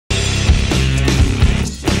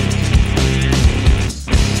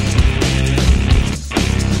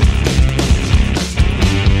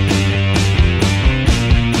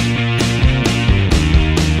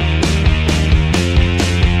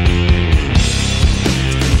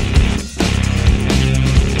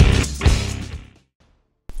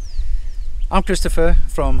I'm Christophe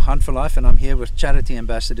from Hunt for Life, and I'm here with Charity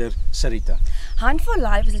Ambassador Sarita. Hunt for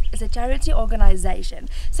Life is a charity organization,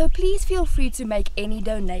 so please feel free to make any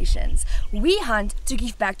donations. We hunt to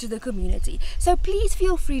give back to the community, so please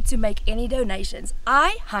feel free to make any donations.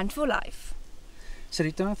 I hunt for life.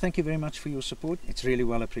 Sarita, thank you very much for your support. It's really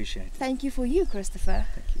well appreciated. Thank you for you, Christopher.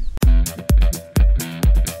 Thank you.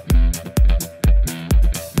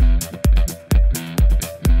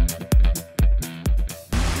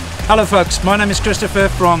 Hello folks, my name is Christopher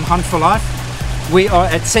from Hunt for Life. We are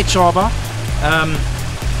at Setshaba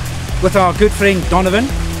with our good friend Donovan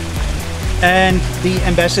and the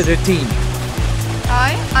ambassador team.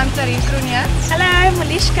 Hi, I'm Tarien, Cronje. Hello,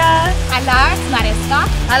 Molleachka. Hallo, Marisca.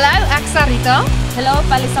 Hallo, ek Sarita. Hello,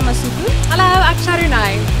 Palesa, Masuku. Hallo, ek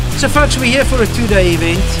Sharoney. So folks, we're here for a 2-day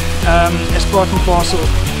event as part and parcel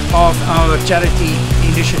of our charity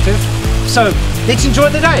initiative. So let's enjoy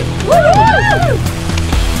the day. Woo!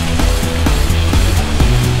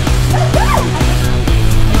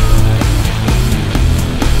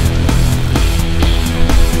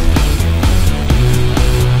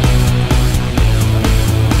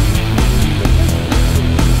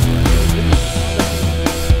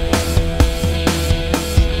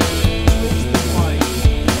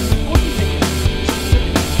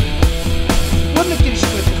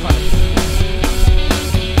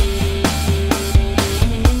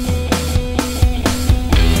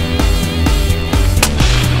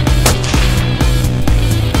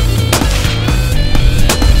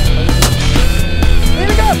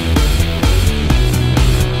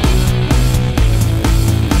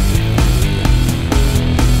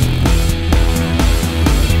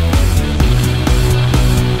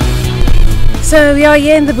 So we are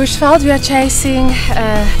here in the bushveld. We are chasing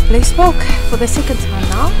Vleis for the second time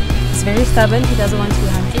now. He's very stubborn, he doesn't want to be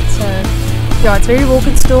hunted. So yeah, it's very walk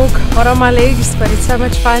and stalk, hot on my legs, but it's so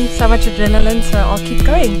much fun, so much adrenaline, so I'll keep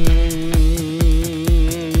going.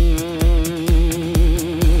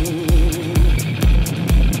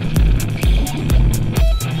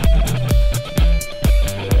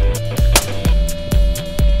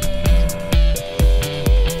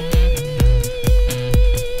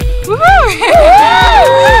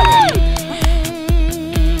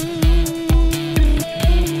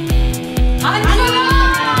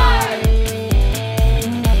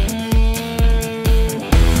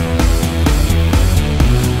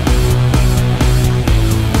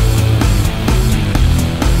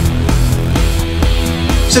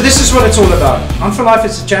 So this is what it's all about. Hunt for Life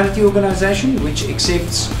is a charity organization which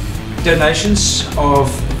accepts donations of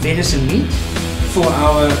venison meat for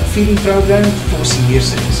our feeding program for senior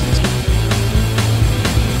citizens.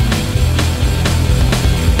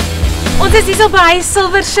 Ons is hier by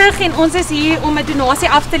Silversig en ons is hier om 'n donasie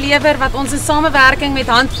af te lewer wat ons in samewerking met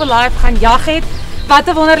Hunt for Life gaan jag het. Wat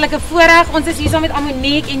 'n wonderlike voorreg. Ons is hier saam met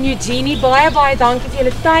Monique en Eugenie. Baie dankie vir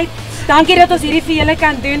julle tyd. Dankie dat ons hierdie vir julle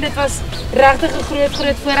kan doen. Dit was regtig 'n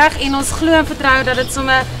groot voorreg en ons glo en vertrou dat dit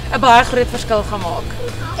sommer 'n baie groot verskil gaan maak.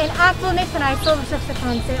 En ek wil net vanuit Silversig se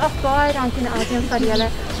kant sê, ag baie dankie aan elkeen van julle.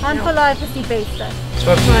 Hunt for Life is die beste.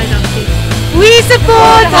 Baie dankie. We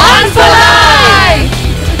support Hunt for Life.